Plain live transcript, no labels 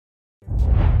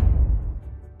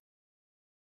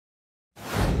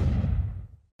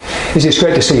It's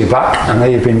great to see you back. I know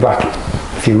you've been back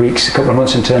a few weeks, a couple of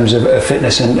months in terms of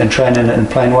fitness and training and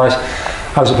playing wise.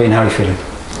 How's it been? How are you feeling?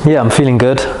 Yeah, I'm feeling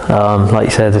good. Like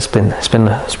you said, it's been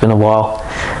a while.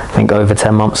 I think over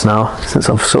 10 months now since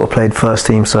I've sort of played first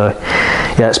team. So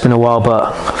yeah, it's been a while,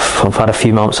 but I've had a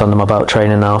few months under my belt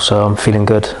training now, so I'm feeling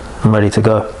good. I'm ready to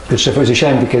go. Good stuff. It was a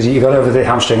shame because you got over the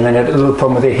hamstring and then you had a little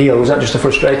problem with your heel. Was that just a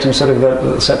frustration sort of a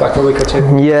little setback for a week or two?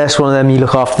 Yeah, it's one of them, you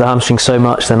look after the hamstring so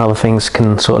much, then other things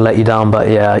can sort of let you down. But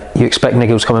yeah, you expect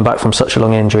niggles coming back from such a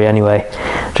long injury anyway.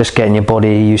 Just getting your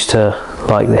body used to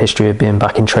like the history of being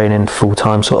back in training full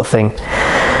time sort of thing.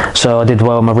 So I did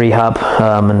well in my rehab,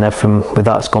 and everything with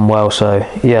that's gone well. So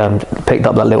yeah, picked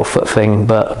up that little foot thing,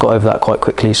 but got over that quite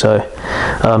quickly. So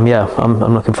yeah,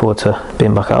 I'm looking forward to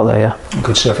being back out there. Yeah.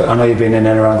 Good stuff. I know you've been in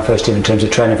and around the first team in terms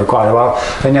of training for quite a while.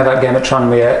 Then you had that game at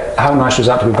Tranmere. How nice was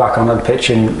that to be back on the pitch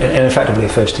in effectively a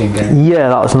first team game? Yeah,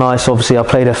 that was nice. Obviously, I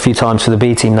played a few times for the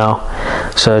B team now,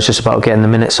 so it's just about getting the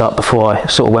minutes up before I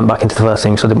sort of went back into the first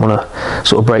team. So I didn't want to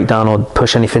sort of break down or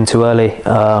push anything too early.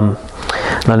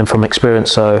 Learning from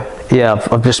experience, so yeah,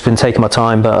 I've just been taking my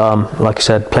time, but like I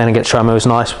said, playing against Tranmere was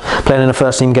nice. Playing in a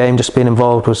first team game, just being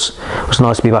involved was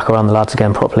nice to be back around the lads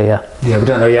again properly. Yeah. Yeah, we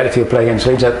don't know yet if you'll play against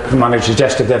Leeds. The manager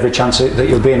suggested every chance that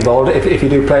you'll be involved. If you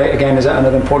do play it again, is that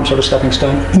another important sort of stepping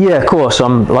stone? Yeah, of course.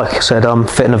 Like I said, I'm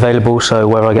fit and available, so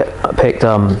wherever I get picked,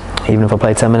 even if I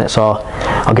play 10 minutes,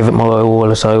 I'll give it my all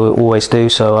as I always do.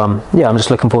 So yeah, I'm just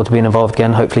looking forward to being involved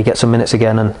again. Hopefully, get some minutes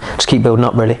again and just keep building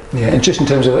up really. Yeah, and just in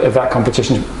terms of that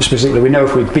competition specifically, we know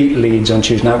if we beat Leeds on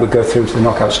Tuesday night, we go through to the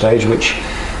knockout stage, which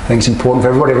I think is important for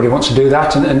everybody. Everybody wants to do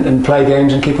that and play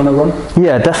games and keep on a run.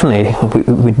 Yeah, definitely.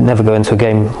 We'd never go into a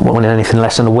game wanting anything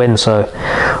less than a win, so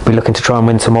we'll be looking to try and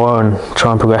win tomorrow and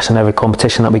try and progress in every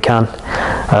competition that we can.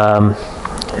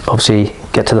 Obviously,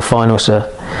 get to the final.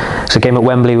 It's a game at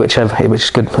Wembley, which is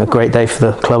good, a great day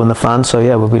for the club and the fans. So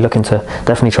yeah, we'll be looking to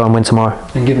definitely try and win tomorrow.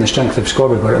 And given the strength of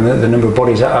squad we've got and the number of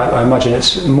bodies, I imagine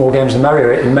it's more games the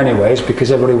merrier in many ways,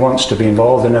 because everybody wants to be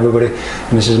involved and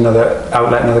this is another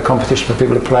outlet, another competition for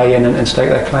people to play in and stake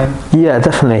their claim. Yeah,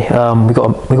 definitely. We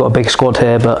got a big squad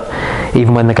here, but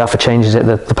even when the gaffer changes it,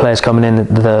 the players coming in,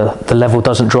 the level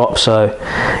doesn't drop. So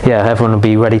yeah, everyone will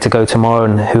be ready to go tomorrow,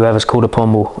 and whoever's called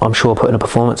upon will, I'm sure, put in a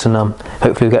performance, and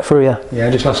hopefully we'll get through. Yeah. Yeah,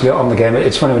 just lastly on the game,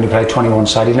 it's funny when you play 21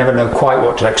 side, you never know quite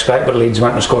what to expect, but Leeds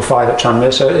went and scored 5 at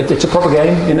Tranmere, so it's a proper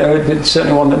game, you know. It's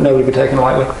certainly one that nobody would be taken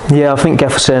lightly. Yeah, I think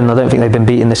Jefferson, I don't think they've been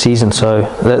beaten this season, so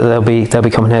they'll be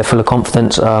coming here full of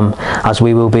confidence, as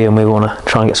we will be, and we want to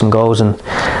try and get some goals and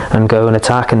go and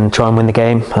attack and try and win the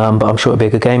game, but I'm sure it'll be a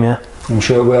good game. Yeah. I'm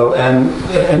sure it will,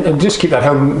 and just keep that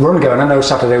home run going. I know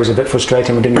Saturday was a bit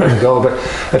frustrating, we didn't get the goal, but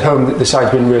at home the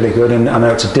side's been really good, and I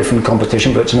know it's a different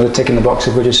competition, but it's another tick in the box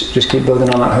if we just keep building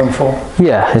on that home form.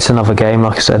 Yeah, it's another game,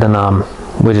 like I said, and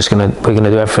we're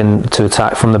gonna do everything to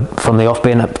attack from the off,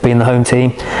 being the home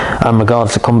team.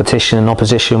 Regardless of competition and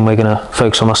opposition, we're gonna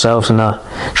focus on ourselves and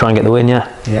try and get the win. Yeah.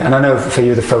 Yeah, and I know for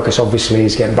you the focus obviously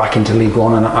is getting back into League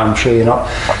One, and I'm sure you're not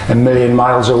a million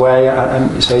miles away,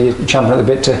 and so you're champing at the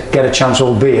bit to get a chance,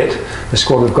 albeit the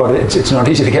squad we've got, it's not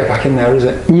easy to get back in there, is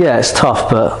it? Yeah, it's tough,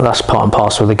 but that's part and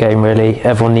parcel of the game really.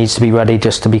 Everyone needs to be ready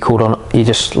just to be called on. You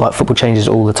just, like, football changes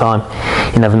all the time.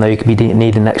 You never know, you could be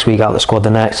needed next week, out of the squad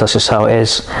the next. That's just how it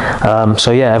is.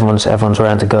 So yeah, everyone's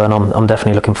around to go, and I'm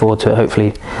definitely looking forward to it,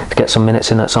 hopefully to get some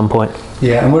minutes in at some point.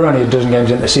 Yeah, and we're only a dozen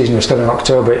games into the season, we're still in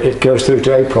October, it goes through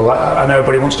to April. I know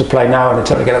everybody wants to play now and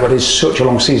attempt to get it, but it's such a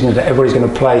long season that everybody's going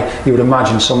to play, you would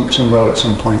imagine, some role at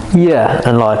some point. Yeah,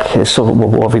 and like, it's sort of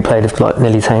what we played, like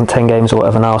nearly 10 games or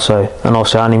whatever now, so, and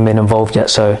also I haven't even been involved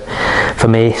yet, so for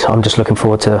me, I'm just looking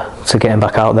forward to getting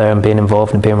back out there and being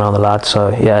involved and being around the lads. So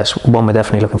yeah, it's one we're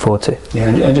definitely looking forward to. Yeah,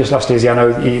 and just lastly, I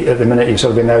know at the minute you've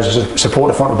sort of been there as a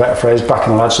supporter, for want of a better phrase,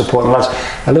 backing the lads, supporting the lads.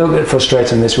 A little bit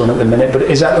frustrating this run at the minute, but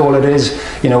is that all it is?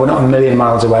 You know, we're not a million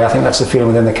miles away. I think that's the feeling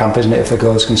within the camp, isn't it, if the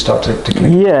goals can start to click?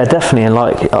 Yeah, definitely, and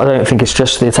like, I don't think it's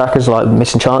just the attackers like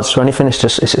missing chances or anything. It's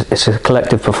just it's a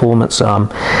collective performance,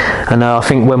 and I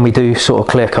think when we do sort of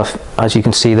click, as you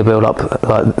can see the build up,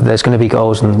 like, there's going to be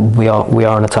goals, and we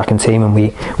are an attacking team, and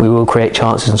we will create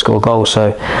chances and score goals.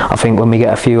 So I think when we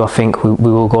get a few, I think we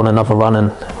will go on another run,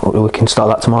 and we can start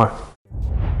that tomorrow.